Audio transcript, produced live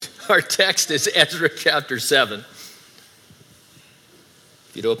Our text is Ezra chapter 7.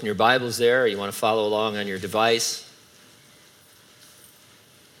 If you'd open your Bibles there, or you want to follow along on your device.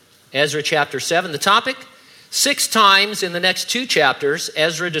 Ezra chapter 7. The topic, 6 times in the next 2 chapters,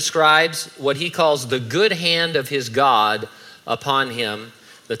 Ezra describes what he calls the good hand of his God upon him.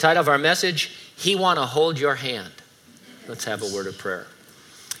 The title of our message, He Want to Hold Your Hand. Let's have a word of prayer.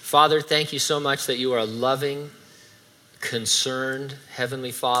 Father, thank you so much that you are a loving, concerned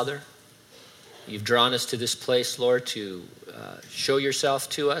Heavenly Father. You've drawn us to this place, Lord, to show yourself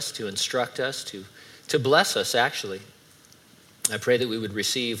to us, to instruct us, to bless us, actually. I pray that we would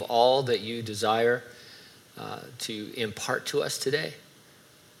receive all that you desire to impart to us today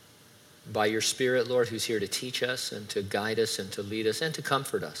by your Spirit, Lord, who's here to teach us and to guide us and to lead us and to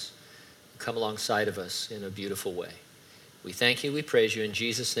comfort us. Come alongside of us in a beautiful way. We thank you, we praise you in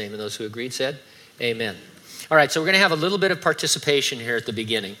Jesus' name. And those who agreed said, amen. All right, so we're going to have a little bit of participation here at the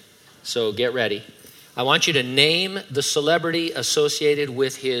beginning. So get ready. I want you to name the celebrity associated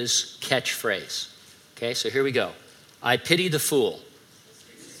with his catchphrase. Okay, so here we go. I pity the fool.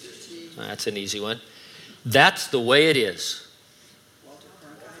 That's an easy one. That's the way it is.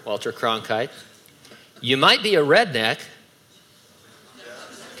 Walter Cronkite. You might be a redneck.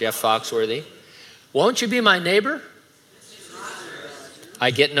 Jeff Foxworthy. Won't you be my neighbor?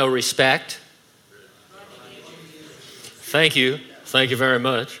 I get no respect. Thank you. Thank you very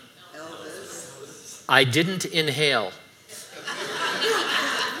much. I didn't inhale.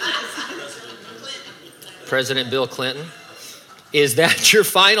 President Bill Clinton. Is that your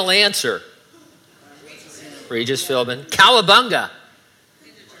final answer? Regis Philbin. Cowabunga.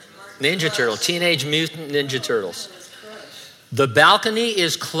 Ninja Turtle. Teenage Mutant Ninja Turtles. The balcony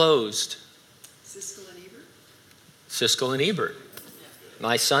is closed. Siskel and Ebert.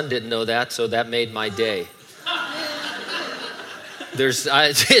 My son didn't know that, so that made my day.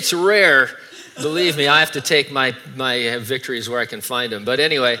 It's rare. Believe me, I have to take my victories where I can find them. But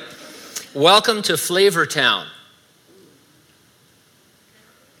anyway, welcome to Flavortown.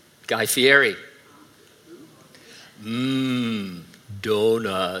 Guy Fieri.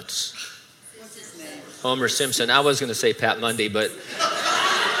 Donuts. What's his name? Homer Simpson. I was going to say Pat Mundy, but...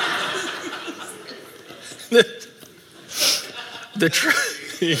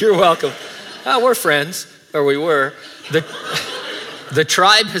 You're welcome. We're friends, or we were. The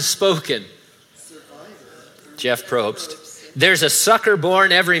tribe has spoken. Jeff Probst. There's a sucker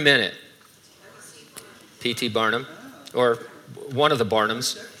born every minute. P.T. Barnum, or one of the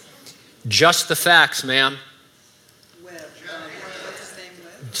Barnums. Just the facts, ma'am. Webb. What's his name,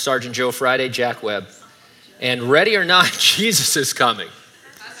 Webb? Sergeant Joe Friday, Jack Webb. And ready or not, Jesus is coming.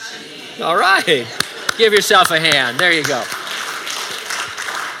 All right. Give yourself a hand. There you go.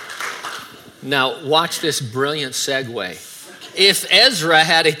 Now, watch this brilliant segue. If Ezra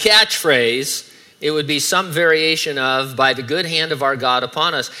had a catchphrase, it would be some variation of, by the good hand of our God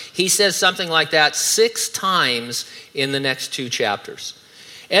upon us. He says something like that 6 times in the next 2 chapters.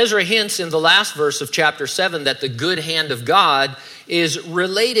 Ezra hints in the last verse of chapter 7 that the good hand of God is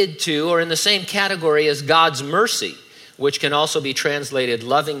related to, or in the same category as, God's mercy, which can also be translated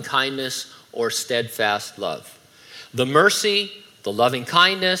loving kindness or steadfast love. The mercy, the loving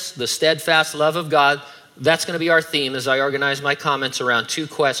kindness, the steadfast love of God, that's going to be our theme as I organize my comments around 2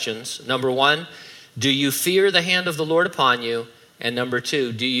 questions. Number 1, do you fear the hand of the Lord upon you? And number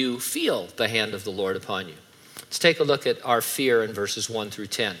 2, do you feel the hand of the Lord upon you? Let's take a look at our fear in verses 1 through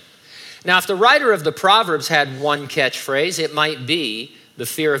 10. Now, if the writer of the Proverbs had one catchphrase, it might be, the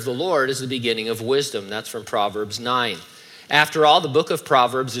fear of the Lord is the beginning of wisdom. That's from Proverbs 9. After all, the book of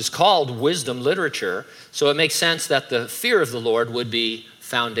Proverbs is called wisdom literature, so it makes sense that the fear of the Lord would be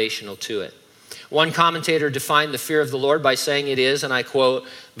foundational to it. One commentator defined the fear of the Lord by saying it is, and I quote,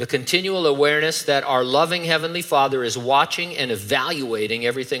 the continual awareness that our loving Heavenly Father is watching and evaluating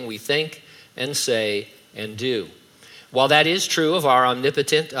everything we think and say and do. While that is true of our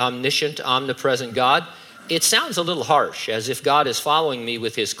omnipotent, omniscient, omnipresent God, it sounds a little harsh, as if God is following me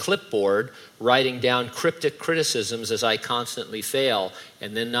with his clipboard, writing down cryptic criticisms as I constantly fail,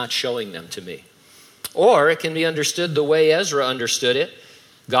 and then not showing them to me. Or it can be understood the way Ezra understood it,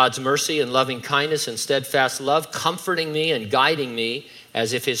 God's mercy and loving kindness and steadfast love comforting me and guiding me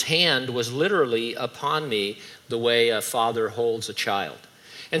as if his hand was literally upon me the way a father holds a child.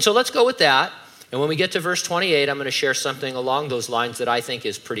 And so let's go with that. And when we get to verse 28, I'm going to share something along those lines that I think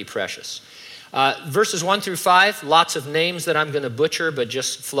is pretty precious. Verses 1 through 5, lots of names that I'm going to butcher, but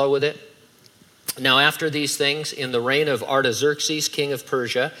just flow with it. Now after these things, in the reign of Artaxerxes, king of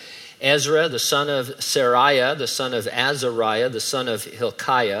Persia, Ezra, the son of Seraiah, the son of Azariah, the son of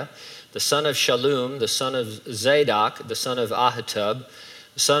Hilkiah, the son of Shallum, the son of Zadok, the son of Ahitub,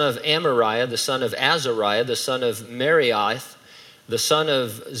 the son of Amariah, the son of Azariah, the son of Merioth, the son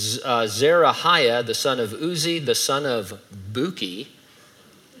of Zerahiah, the son of Uzi, the son of Buki.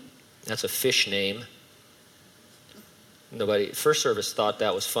 That's a fish name. First service thought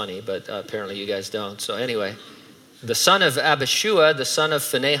that was funny, but apparently you guys don't. So anyway, the son of Abishua, the son of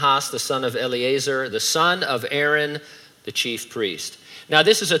Phinehas, the son of Eleazar, the son of Aaron, the chief priest. Now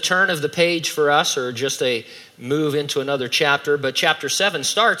this is a turn of the page for us, or just a move into another chapter, but chapter 7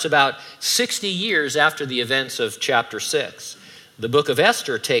 starts about 60 years after the events of chapter 6. The book of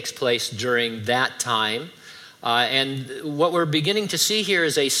Esther takes place during that time. And what we're beginning to see here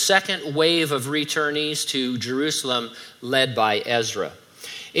is a second wave of returnees to Jerusalem led by Ezra.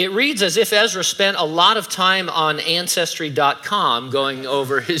 It reads as if Ezra spent a lot of time on Ancestry.com going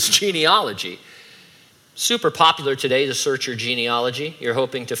over his genealogy. Super popular today to search your genealogy. You're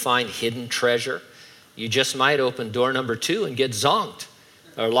hoping to find hidden treasure. You just might open door number 2 and get zonked.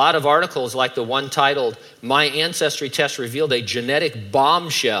 There are a lot of articles like the one titled, "My Ancestry Test Revealed a Genetic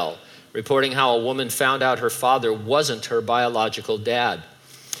Bombshell," reporting how a woman found out her father wasn't her biological dad.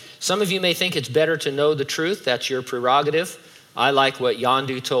 Some of you may think it's better to know the truth. That's your prerogative. I like what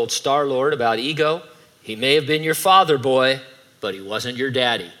Yondu told Star-Lord about ego. He may have been your father, boy, but he wasn't your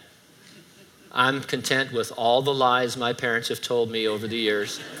daddy. I'm content with all the lies my parents have told me over the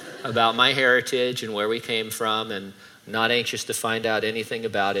years about my heritage and where we came from, and not anxious to find out anything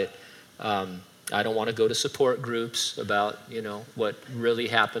about it. I don't want to go to support groups about, what really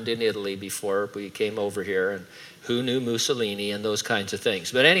happened in Italy before we came over here and who knew Mussolini and those kinds of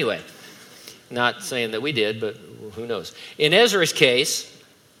things. But anyway, not saying that we did, but who knows. In Ezra's case,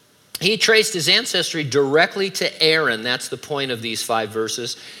 he traced his ancestry directly to Aaron. That's the point of these 5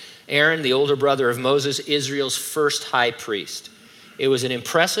 verses. Aaron, the older brother of Moses, Israel's first high priest. It was an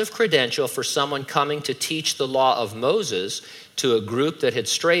impressive credential for someone coming to teach the law of Moses to a group that had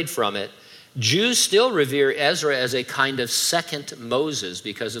strayed from it. Jews still revere Ezra as a kind of second Moses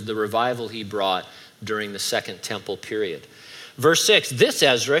because of the revival he brought during the Second Temple period. Verse 6, this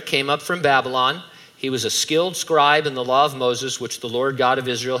Ezra came up from Babylon. He was a skilled scribe in the law of Moses, which the Lord God of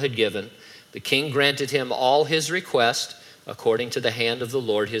Israel had given. The king granted him all his request according to the hand of the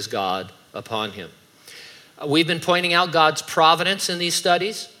Lord his God upon him. We've been pointing out God's providence in these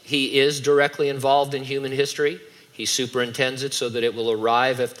studies. He is directly involved in human history. He superintends it so that it will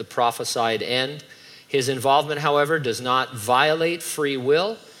arrive at the prophesied end. His involvement, however, does not violate free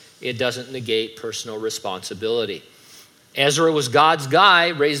will. It doesn't negate personal responsibility. Ezra was God's guy,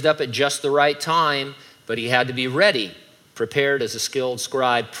 raised up at just the right time, but he had to be ready, prepared as a skilled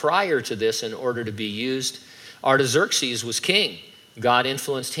scribe prior to this in order to be used. Artaxerxes was king. God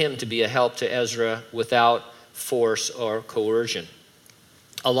influenced him to be a help to Ezra without force or coercion.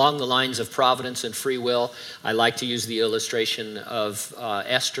 Along the lines of providence and free will, I like to use the illustration of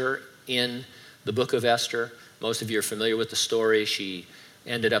Esther in the book of Esther. Most of you are familiar with the story. She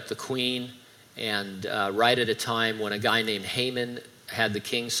ended up the queen, and right at a time when a guy named Haman had the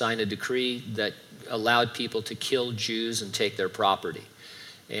king sign a decree that allowed people to kill Jews and take their property.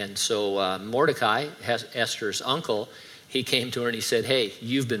 And so Mordecai, Esther's uncle, he came to her and he said, hey,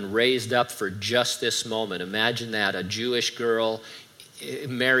 you've been raised up for just this moment. Imagine that, a Jewish girl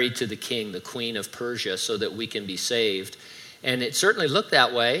married to the king, the queen of Persia, so that we can be saved. And it certainly looked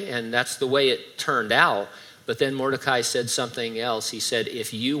that way, and that's the way it turned out. But then Mordecai said something else. He said,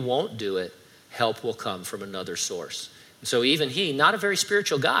 if you won't do it, help will come from another source. And so even he, not a very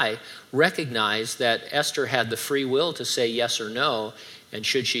spiritual guy, recognized that Esther had the free will to say yes or no, and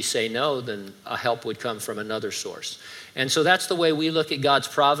should she say no, then a help would come from another source. And so that's the way we look at God's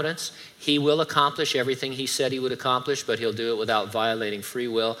providence. He will accomplish everything he said he would accomplish, but he'll do it without violating free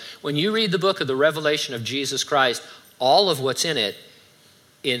will. When you read the book of the Revelation of Jesus Christ, all of what's in it,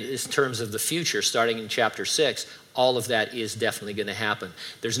 in terms of the future, starting in chapter 6, all of that is definitely going to happen.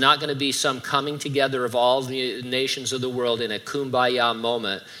 There's not going to be some coming together of all the nations of the world in a kumbaya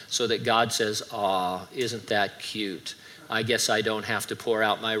moment so that God says, "Aw, isn't that cute? I guess I don't have to pour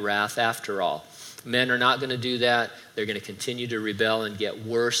out my wrath after all." Men are not going to do that. They're going to continue to rebel and get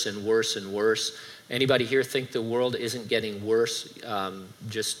worse and worse and worse. Anybody here think the world isn't getting worse?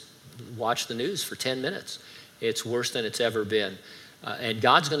 Just watch the news for 10 minutes. It's worse than it's ever been. And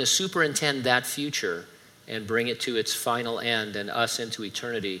God's going to superintend that future and bring it to its final end and us into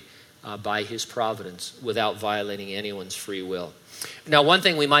eternity by his providence without violating anyone's free will. Now, one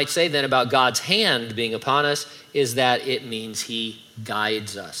thing we might say then about God's hand being upon us is that it means he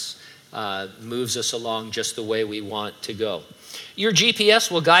guides us. Moves us along just the way we want to go. Your GPS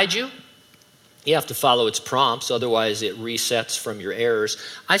will guide you. You have to follow its prompts, otherwise it resets from your errors.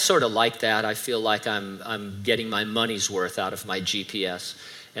 I sort of like that. I feel like I'm getting my money's worth out of my GPS.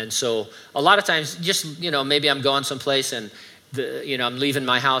 And so a lot of times, just, maybe I'm going someplace and I'm leaving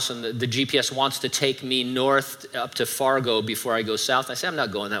my house and the GPS wants to take me north up to Fargo before I go south. I say, I'm not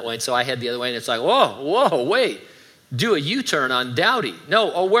going that way. And so I head the other way and it's like, whoa, wait, do a U-turn on Dowdy.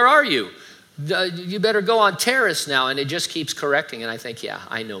 No, where are you? You better go on Terrace now. And it just keeps correcting. And I think, yeah,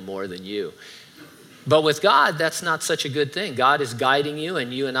 I know more than you. But with God, that's not such a good thing. God is guiding you,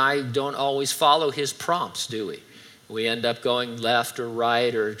 and you and I don't always follow his prompts, do we? We end up going left or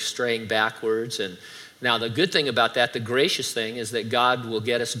right or straying backwards. And now the good thing about that, the gracious thing, is that God will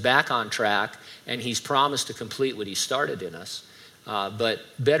get us back on track, and he's promised to complete what he started in us. But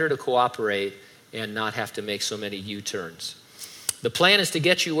better to cooperate and not have to make so many U-turns. The plan is to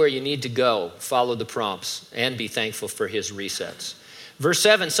get you where you need to go, follow the prompts, and be thankful for his resets. Verse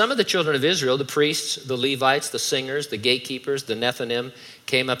 7, some of the children of Israel, the priests, the Levites, the singers, the gatekeepers, the Nethinim,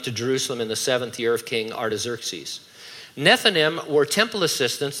 came up to Jerusalem in the 7th year of King Artaxerxes. Nethinim were temple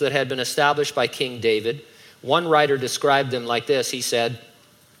assistants that had been established by King David. One writer described them like this. He said,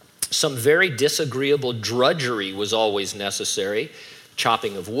 some very disagreeable drudgery was always necessary.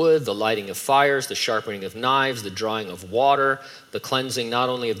 Chopping of wood, the lighting of fires, the sharpening of knives, the drawing of water, the cleansing not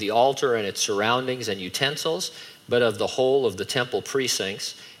only of the altar and its surroundings and utensils, but of the whole of the temple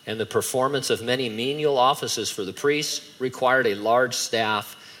precincts, and the performance of many menial offices for the priests required a large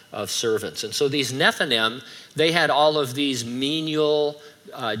staff of servants. And so these Nethinim, they had all of these menial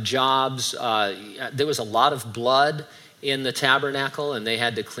jobs. There was a lot of blood in the tabernacle, and they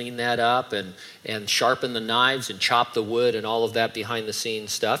had to clean that up and sharpen the knives and chop the wood and all of that behind the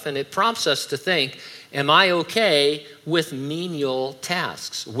scenes stuff. And it prompts us to think, am I okay with menial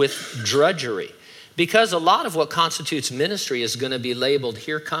tasks, with drudgery? Because a lot of what constitutes ministry is going to be labeled,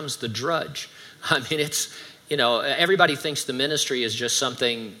 here comes the drudge. I mean, it's, everybody thinks the ministry is just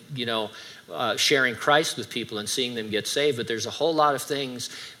something, sharing Christ with people and seeing them get saved. But there's a whole lot of things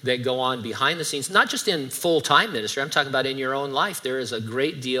that go on behind the scenes, not just in full-time ministry. I'm talking about in your own life. There is a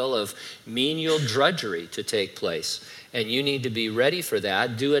great deal of menial drudgery to take place. And you need to be ready for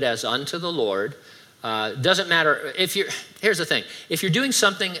that. Do it as unto the Lord. Doesn't matter here's the thing. If you're doing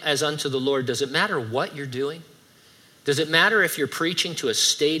something as unto the Lord, does it matter what you're doing? Does it matter if you're preaching to a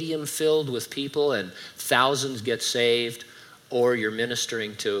stadium filled with people and thousands get saved, or you're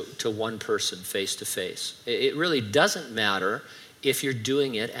ministering to one person face to face? It really doesn't matter if you're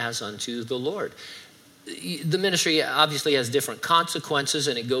doing it as unto the Lord. The ministry obviously has different consequences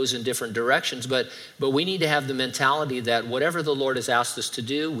and it goes in different directions, but we need to have the mentality that whatever the Lord has asked us to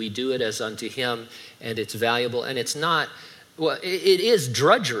do, we do it as unto him, and it's valuable. And it's not, it is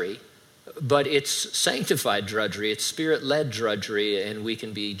drudgery, but it's sanctified drudgery. It's spirit-led drudgery, and we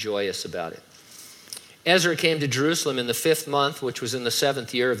can be joyous about it. Ezra came to Jerusalem in the 5th month, which was in the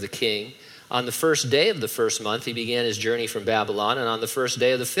 7th year of the king. On the first day of the 1st month, he began his journey from Babylon, and on the first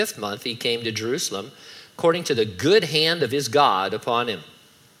day of the 5th month, he came to Jerusalem, according to the good hand of his God upon him.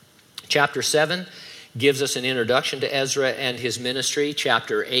 Chapter 7 gives us an introduction to Ezra and his ministry.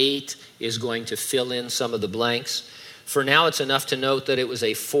 Chapter 8 is going to fill in some of the blanks. For now, it's enough to note that it was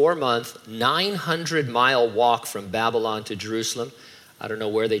a 4-month, 900-mile walk from Babylon to Jerusalem. I don't know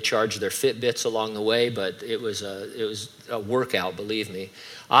where they charged their Fitbits along the way, but it was a workout, believe me.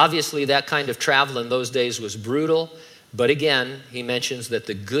 Obviously, that kind of travel in those days was brutal, but again, he mentions that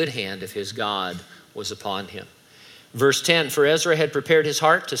the good hand of his God was upon him. Verse 10, for Ezra had prepared his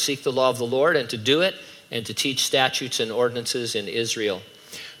heart to seek the law of the Lord and to do it, and to teach statutes and ordinances in Israel.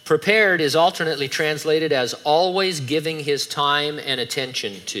 Prepared is alternately translated as always giving his time and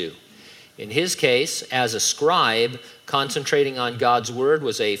attention to. In his case, as a scribe, concentrating on God's word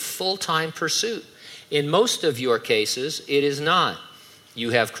was a full-time pursuit. In most of your cases, it is not.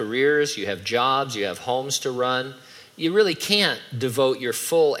 You have careers, you have jobs, you have homes to run. You really can't devote your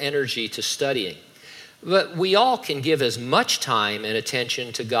full energy to studying. But we all can give as much time and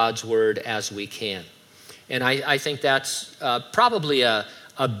attention to God's word as we can. And I think that's probably a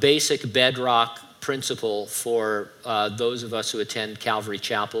basic bedrock principle for those of us who attend Calvary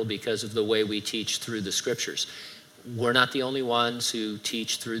Chapel because of the way we teach through the scriptures. We're not the only ones who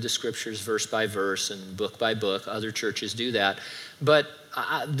teach through the scriptures verse by verse and book by book. Other churches do that. But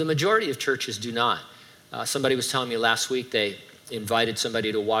the majority of churches do not. Somebody was telling me last week they invited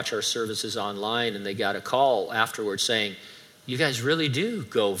somebody to watch our services online, and they got a call afterwards saying, you guys really do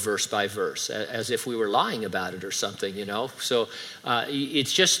go verse by verse, as if we were lying about it or something, So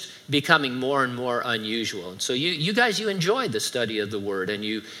it's just becoming more and more unusual. And so you guys, you enjoy the study of the word, and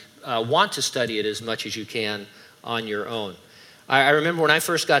you want to study it as much as you can on your own. I remember when I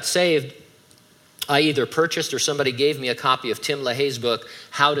first got saved, I either purchased or somebody gave me a copy of Tim LaHaye's book,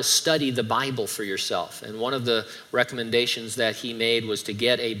 How to Study the Bible for Yourself. And one of the recommendations that he made was to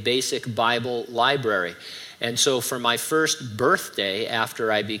get a basic Bible library. And so for my first birthday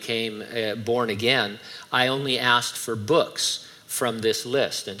after I became born again, I only asked for books from this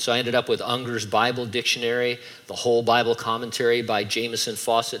list. And so I ended up with Unger's Bible Dictionary, the whole Bible commentary by Jamieson,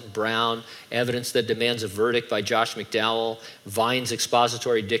 Fawcett, and Brown, Evidence That Demands a Verdict by Josh McDowell, Vine's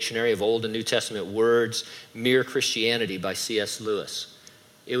Expository Dictionary of Old and New Testament Words, Mere Christianity by C.S. Lewis.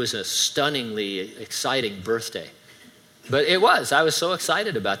 It was a stunningly exciting birthday. But it was. I was so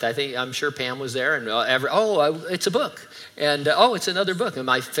excited about that. I'm sure Pam was there, and it's a book. And it's another book. And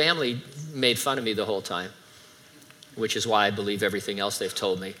my family made fun of me the whole time, which is why I believe everything else they've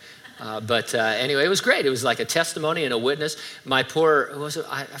told me. But anyway, it was great. It was like a testimony and a witness. I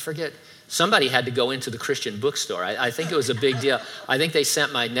forget, somebody had to go into the Christian bookstore. I think it was a big deal. I think they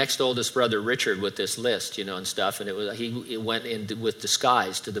sent my next oldest brother, Richard, with this list, and stuff. And he went in with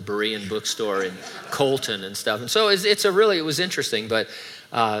disguise to the Berean bookstore in Colton and stuff. And so it was interesting. But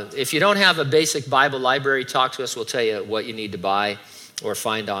if you don't have a basic Bible library, talk to us. We'll tell you what you need to buy or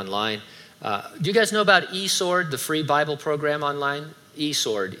find online. Do you guys know about eSword, the free Bible program online?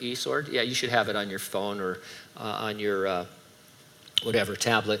 eSword. Yeah, you should have it on your phone or on your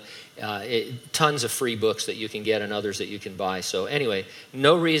tablet. Tons of free books that you can get and others that you can buy. So anyway,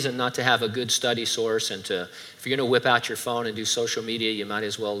 no reason not to have a good study source. And if you're going to whip out your phone and do social media, you might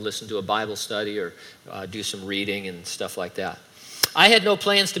as well listen to a Bible study or do some reading and stuff like that. I had no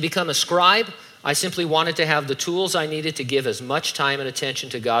plans to become a scribe. I simply wanted to have the tools I needed to give as much time and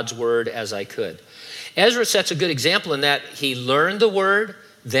attention to God's word as I could. Ezra sets a good example in that he learned the word,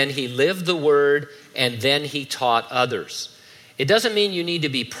 then he lived the word, and then he taught others. It doesn't mean you need to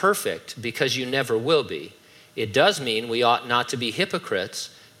be perfect, because you never will be. It does mean we ought not to be hypocrites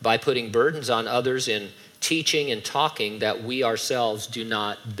by putting burdens on others in teaching and talking that we ourselves do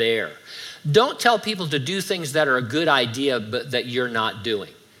not bear. Don't tell people to do things that are a good idea but that you're not doing.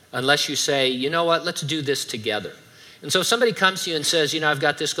 Unless you say, you know what, let's do this together. And so if somebody comes to you and says, I've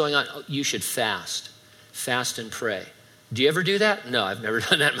got this going on, you should fast and pray. Do you ever do that? No, I've never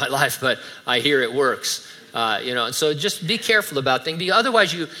done that in my life, but I hear it works. And so just be careful about things.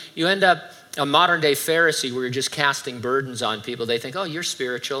 Otherwise, you end up a modern day Pharisee where you're just casting burdens on people. They think, you're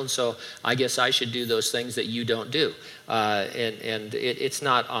spiritual, and so I guess I should do those things that you don't do. It's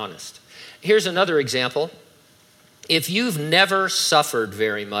not honest. Here's another example. If you've never suffered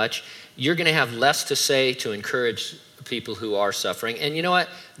very much, you're going to have less to say to encourage people who are suffering. And you know what?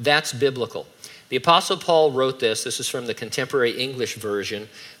 That's biblical. The Apostle Paul wrote this. This is from the Contemporary English Version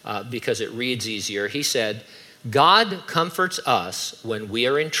because it reads easier. He said, God comforts us when we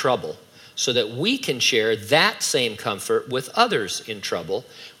are in trouble so that we can share that same comfort with others in trouble.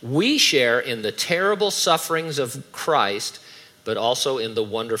 We share in the terrible sufferings of Christ, but also in the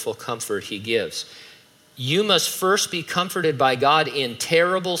wonderful comfort he gives. You must first be comforted by God in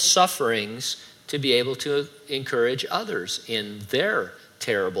terrible sufferings to be able to encourage others in their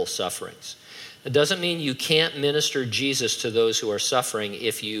terrible sufferings. It doesn't mean you can't minister Jesus to those who are suffering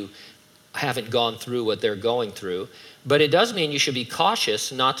if you haven't gone through what they're going through, but it does mean you should be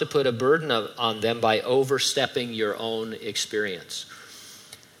cautious not to put a burden on them by overstepping your own experience.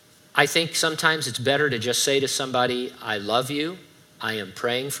 I think sometimes it's better to just say to somebody, I love you. I am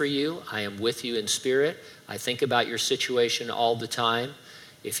praying for you. I am with you in spirit. I think about your situation all the time.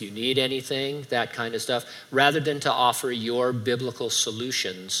 If you need anything, that kind of stuff, rather than to offer your biblical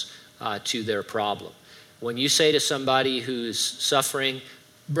solutions to their problem. When you say to somebody who's suffering,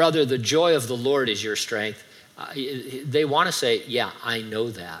 brother, the joy of the Lord is your strength, they want to say, yeah, I know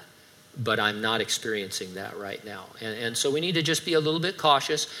that, but I'm not experiencing that right now. And so we need to just be a little bit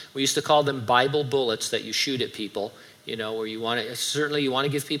cautious. We used to call them Bible bullets that you shoot at people. Where you want to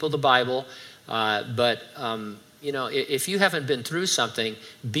give people the Bible, but if you haven't been through something,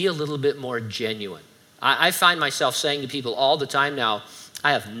 be a little bit more genuine. I find myself saying to people all the time now,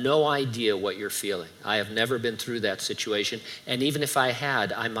 I have no idea what you're feeling. I have never been through that situation, and even if I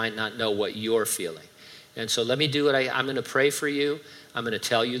had, I might not know what you're feeling. And so let me do what I'm going to pray for you. I'm going to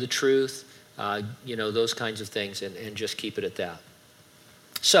tell you the truth, those kinds of things, and just keep it at that.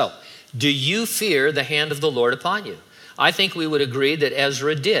 So, do you fear the hand of the Lord upon you? I think we would agree that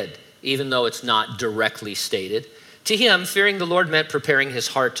Ezra did, even though it's not directly stated. To him, fearing the Lord meant preparing his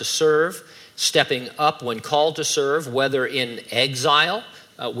heart to serve, stepping up when called to serve, whether in exile.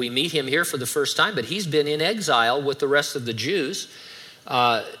 We meet him here for the first time, but he's been in exile with the rest of the Jews.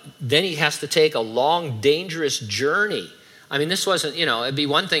 Then he has to take a long, dangerous journey. I mean, this wasn't, it'd be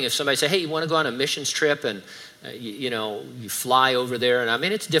one thing if somebody said, hey, you want to go on a missions trip and, you fly over there. And I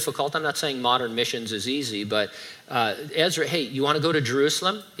mean, it's difficult. I'm not saying modern missions is easy, but Ezra, hey, you want to go to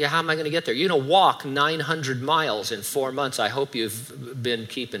Jerusalem? Yeah, how am I going to get there? Walk 900 miles in 4 months. I hope you've been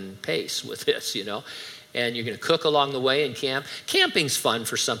keeping pace with this, And you're going to cook along the way and camp. Camping's fun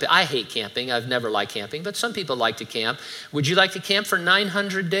for some people. I hate camping. I've never liked camping, but some people like to camp. Would you like to camp for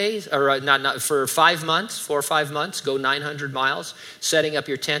 900 days? Or not for 5 months, 4 or 5 months, go 900 miles, setting up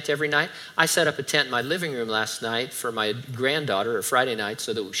your tent every night? I set up a tent in my living room last night for my granddaughter, or Friday night,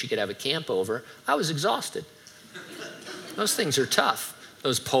 so that she could have a camp over. I was exhausted. Those things are tough.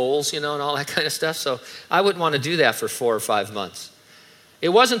 Those poles, and all that kind of stuff. So I wouldn't want to do that for 4 or 5 months. It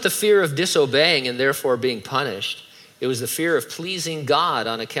wasn't the fear of disobeying and therefore being punished. It was the fear of pleasing God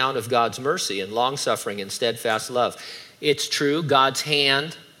on account of God's mercy and long-suffering and steadfast love. It's true, God's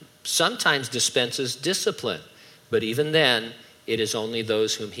hand sometimes dispenses discipline, but even then, it is only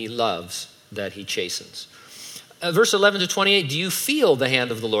those whom he loves that he chastens. Verse 11 to 28, do you feel the hand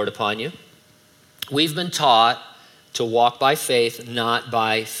of the Lord upon you? We've been taught to walk by faith, not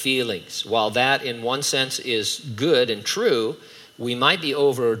by feelings. While that in one sense is good and true, we might be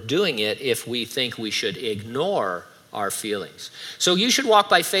overdoing it if we think we should ignore our feelings. So you should walk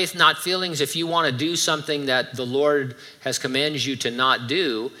by faith, not feelings. If you want to do something that the Lord has commanded you to not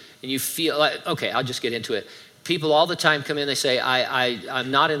do, and you feel like, okay, I'll just get into it. People all the time come in, they say, I'm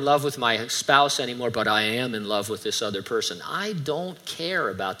not in love with my spouse anymore, but I am in love with this other person. I don't care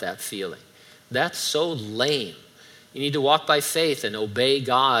about that feeling. That's so lame. You need to walk by faith and obey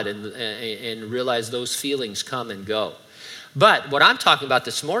God and realize those feelings come and go. But what I'm talking about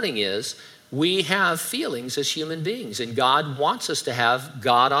this morning is we have feelings as human beings, and God wants us to have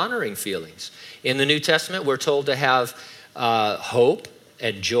God-honoring feelings. In the New Testament, we're told to have hope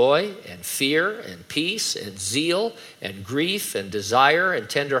and joy and fear and peace and zeal and grief and desire and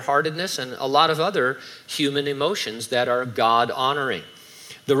tenderheartedness and a lot of other human emotions that are God-honoring.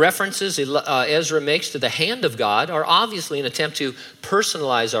 The references Ezra makes to the hand of God are obviously an attempt to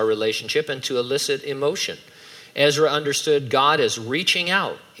personalize our relationship and to elicit emotion. Ezra understood God as reaching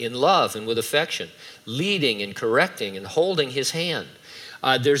out in love and with affection, leading and correcting and holding his hand.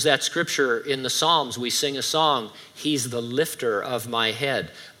 There's that scripture in the Psalms. We sing a song, he's the lifter of my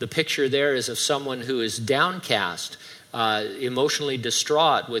head. The picture there is of someone who is downcast, emotionally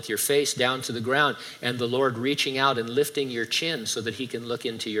distraught with your face down to the ground, and the Lord reaching out and lifting your chin so that he can look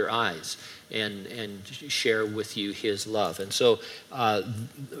into your eyes and share with you his love. And so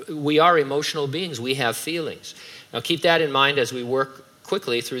we are emotional beings. We have feelings. Now keep that in mind as we work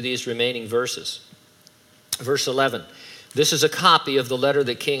quickly through these remaining verses. Verse 11. This is a copy of the letter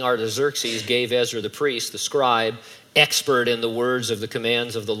that King Artaxerxes gave Ezra the priest, the scribe, expert in the words of the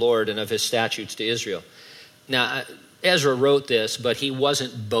commands of the Lord and of his statutes to Israel. Now, Ezra wrote this, but he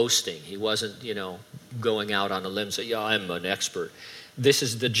wasn't boasting. He wasn't, going out on a limb and saying, yeah, I'm an expert. This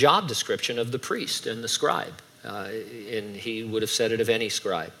is the job description of the priest and the scribe. And he would have said it of any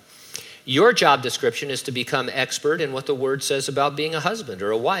scribe. Your job description is to become expert in what the word says about being a husband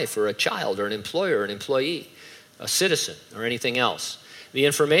or a wife or a child or an employer or an employee, a citizen or anything else. The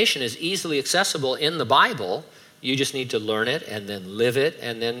information is easily accessible in the Bible. You just need to learn it and then live it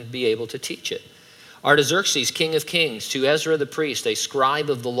and then be able to teach it. Artaxerxes, king of kings, to Ezra the priest, a scribe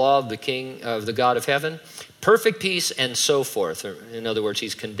of the law of the king of the God of heaven, perfect peace and so forth. In other words,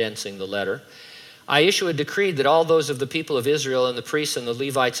 he's condensing the letter. I issue a decree that all those of the people of Israel and the priests and the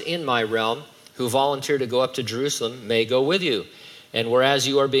Levites in my realm who volunteer to go up to Jerusalem may go with you. And whereas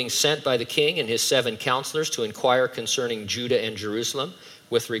you are being sent by the king and his 7 counselors to inquire concerning Judah and Jerusalem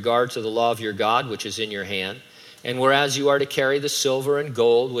with regard to the law of your God, which is in your hand, and whereas you are to carry the silver and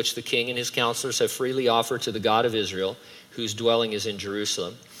gold which the king and his counselors have freely offered to the God of Israel, whose dwelling is in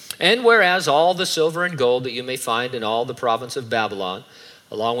Jerusalem, and whereas all the silver and gold that you may find in all the province of Babylon,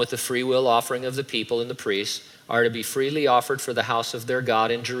 along with the free will offering of the people and the priests, are to be freely offered for the house of their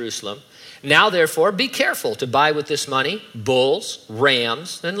God in Jerusalem. Now, therefore, be careful to buy with this money bulls,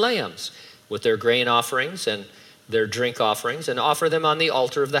 rams, and lambs, with their grain offerings and their drink offerings, and offer them on the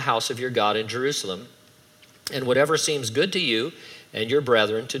altar of the house of your God in Jerusalem. And whatever seems good to you and your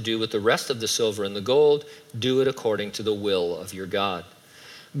brethren to do with the rest of the silver and the gold, do it according to the will of your God.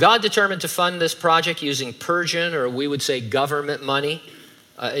 God determined to fund this project using Persian, or we would say government money.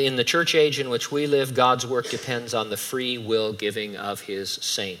 In the church age in which we live, God's work depends on the free will giving of his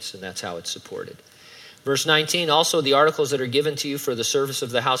saints, and that's how it's supported. Verse 19, also the articles that are given to you for the service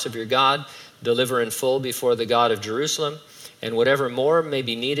of the house of your God, deliver in full before the God of Jerusalem, and whatever more may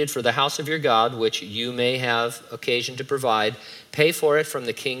be needed for the house of your God, which you may have occasion to provide, pay for it from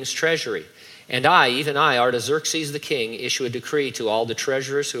the king's treasury. And I, even I, Artaxerxes the king, issue a decree to all the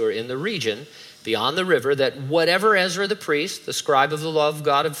treasurers who are in the region beyond the river, that whatever Ezra the priest, the scribe of the law of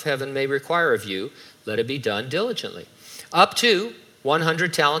God of heaven, may require of you, let it be done diligently. Up to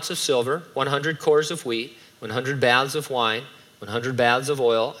 100 talents of silver, 100 cores of wheat, 100 baths of wine, 100 baths of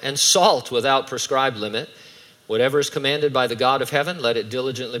oil, and salt without prescribed limit. Whatever is commanded by the God of heaven, let it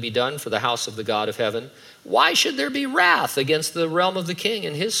diligently be done for the house of the God of heaven. Why should there be wrath against the realm of the king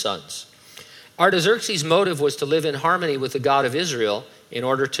and his sons? Artaxerxes' motive was to live in harmony with the God of Israel in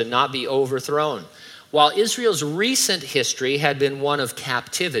order to not be overthrown. While Israel's recent history had been one of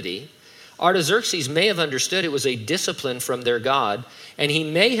captivity, Artaxerxes may have understood it was a discipline from their God, and he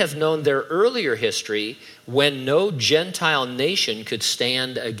may have known their earlier history when no Gentile nation could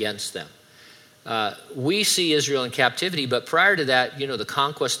stand against them. We see Israel in captivity, but prior to that, the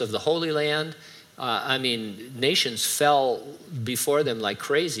conquest of the Holy Land, nations fell before them like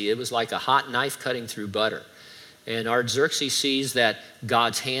crazy. It was like a hot knife cutting through butter. And Artaxerxes sees that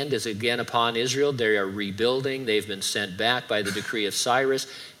God's hand is again upon Israel. They are rebuilding. They've been sent back by the decree of Cyrus.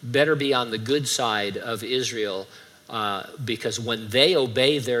 Better be on the good side of Israel, because when they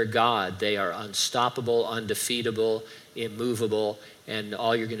obey their God, they are unstoppable, undefeatable, immovable, and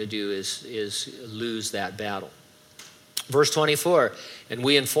all you're going to do is lose that battle. Verse 24, and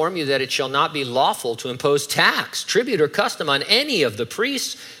we inform you that it shall not be lawful to impose tax, tribute, or custom on any of the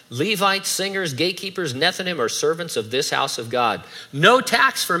priests, Levites, singers, gatekeepers, Nethinim, or servants of this house of God. No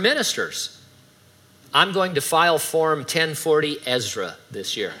tax for ministers. I'm going to file Form 1040 Ezra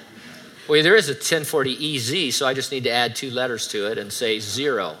this year. Well, there is a 1040 EZ, so I just need to add 2 letters to it and say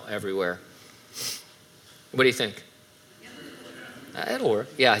 0 everywhere. What do you think? It'll work.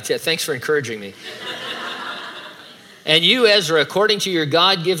 Yeah, thanks for encouraging me. And you, Ezra, according to your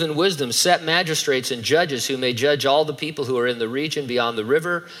God-given wisdom, set magistrates and judges who may judge all the people who are in the region beyond the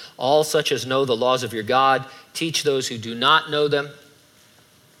river, all such as know the laws of your God. Teach those who do not know them.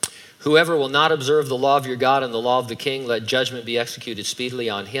 Whoever will not observe the law of your God and the law of the king, let judgment be executed speedily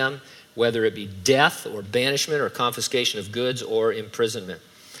on him, whether it be death or banishment or confiscation of goods or imprisonment.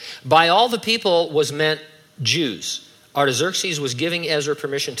 By all the people was meant Jews. Artaxerxes was giving Ezra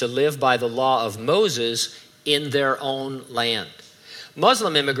permission to live by the law of Moses in their own land.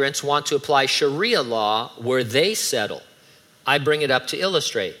 Muslim immigrants want to apply Sharia law where they settle. I bring it up to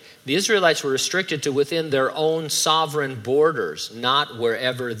illustrate. The Israelites were restricted to within their own sovereign borders, not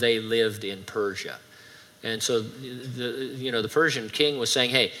wherever they lived in Persia. And so, the Persian king was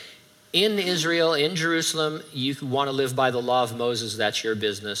saying, hey, in Israel, in Jerusalem, you want to live by the law of Moses, that's your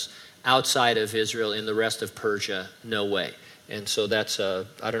business. Outside of Israel, in the rest of Persia, no way. And so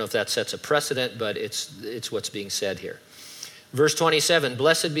I don't know if that sets a precedent, but it's what's being said here. Verse 27,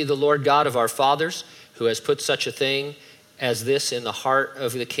 blessed be the Lord God of our fathers, who has put such a thing as this in the heart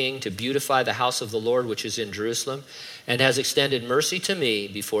of the king, to beautify the house of the Lord which is in Jerusalem, and has extended mercy to me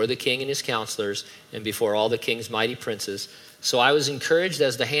before the king and his counselors, and before all the king's mighty princes. So I was encouraged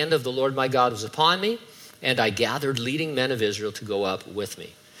as the hand of the Lord my God was upon me, and I gathered leading men of Israel to go up with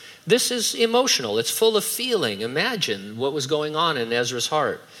me. This is emotional. It's full of feeling. Imagine what was going on in Ezra's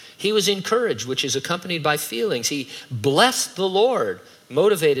heart. He was encouraged, which is accompanied by feelings. He blessed the Lord,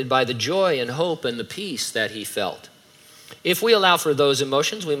 motivated by the joy and hope and the peace that he felt. If we allow for those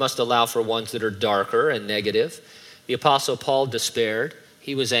emotions, we must allow for ones that are darker and negative. The Apostle Paul despaired.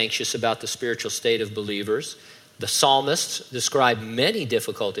 He was anxious about the spiritual state of believers. The psalmists describe many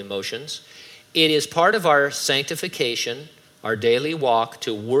difficult emotions. It is part of our sanctification, our daily walk,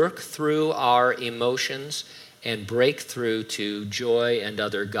 to work through our emotions and break through to joy and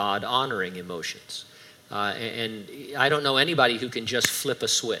other God-honoring emotions. And I don't know anybody who can just flip a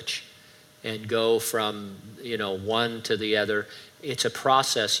switch and go from, one to the other. It's a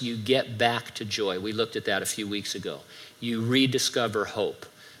process. You get back to joy. We looked at that a few weeks ago. You rediscover hope.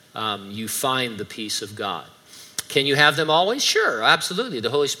 You find the peace of God. Can you have them always? Sure, absolutely. The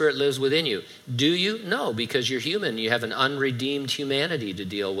Holy Spirit lives within you. Do you? No, because you're human. You have an unredeemed humanity to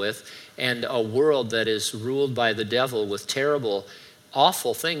deal with and a world that is ruled by the devil with terrible,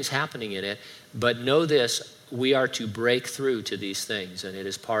 awful things happening in it. But know this, we are to break through to these things, and it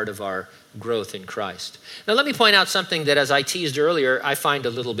is part of our growth in Christ. Now let me point out something that, as I teased earlier, I find a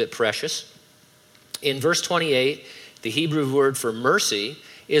little bit precious. In verse 28, the Hebrew word for mercy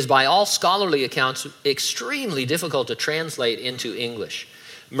is, by all scholarly accounts, extremely difficult to translate into English.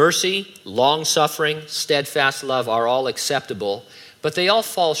 Mercy, long-suffering, steadfast love are all acceptable, but they all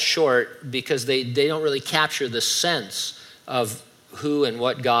fall short because they don't really capture the sense of who and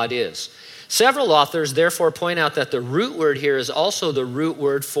what God is. Several authors therefore point out that the root word here is also the root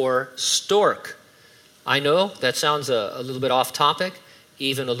word for stork. I know that sounds a little bit off topic,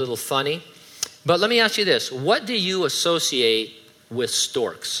 even a little funny. But let me ask you this. What do you associate with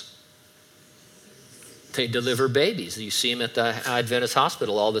storks? They deliver babies. You see them at the Adventist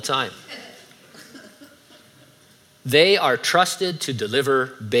hospital all the time. They are trusted to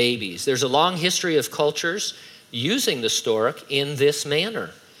deliver babies. There's a long history of cultures using the stork in this manner.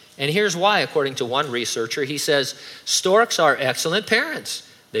 And here's why, according to one researcher. He says, storks are excellent parents.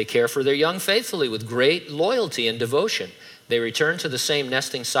 They care for their young faithfully with great loyalty and devotion. They return to the same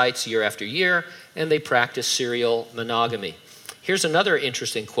nesting sites year after year, and they practice serial monogamy. Here's another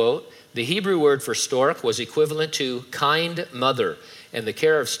interesting quote. The Hebrew word for stork was equivalent to kind mother, and the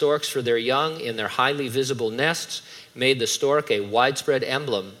care of storks for their young in their highly visible nests made the stork a widespread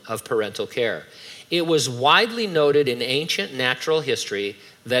emblem of parental care. It was widely noted in ancient natural history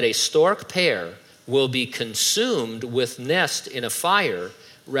that a stork pair will be consumed with nest in a fire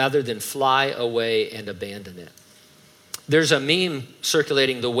rather than fly away and abandon it. There's a meme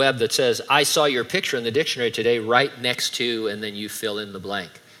circulating the web that says, I saw your picture in the dictionary today right next to, and then you fill in the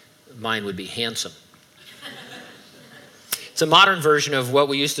blank. Mine would be handsome. It's a modern version of what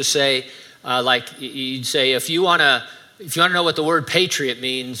we used to say, like you'd say, if you want to know what the word patriot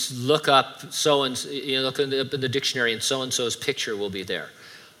means, look up look in the dictionary, and so-and-so's picture will be there.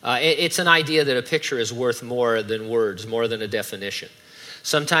 It's an idea that a picture is worth more than words, more than a definition.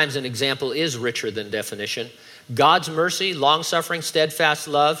 Sometimes an example is richer than definition. God's mercy, long-suffering, steadfast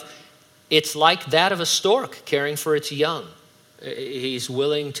love, it's like that of a stork caring for its young. He's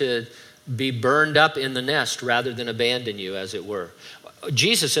willing to be burned up in the nest rather than abandon you, as it were.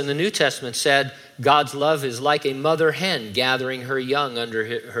 Jesus in the New Testament said, God's love is like a mother hen gathering her young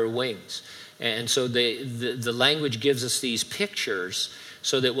under her wings. And so the language gives us these pictures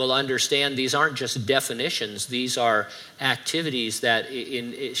so that we'll understand these aren't just definitions. These are activities that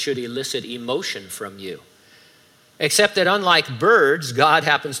should elicit emotion from you. Except that unlike birds, God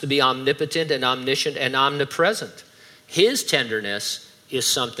happens to be omnipotent and omniscient and omnipresent. His tenderness is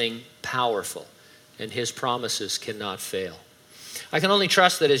something powerful, and his promises cannot fail. I can only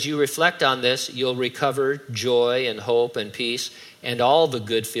trust that as you reflect on this, you'll recover joy and hope and peace and all the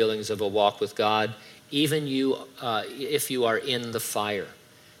good feelings of a walk with God, even if you are in the fire.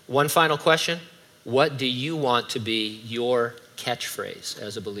 One final question. What do you want to be your catchphrase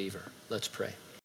as a believer? Let's pray.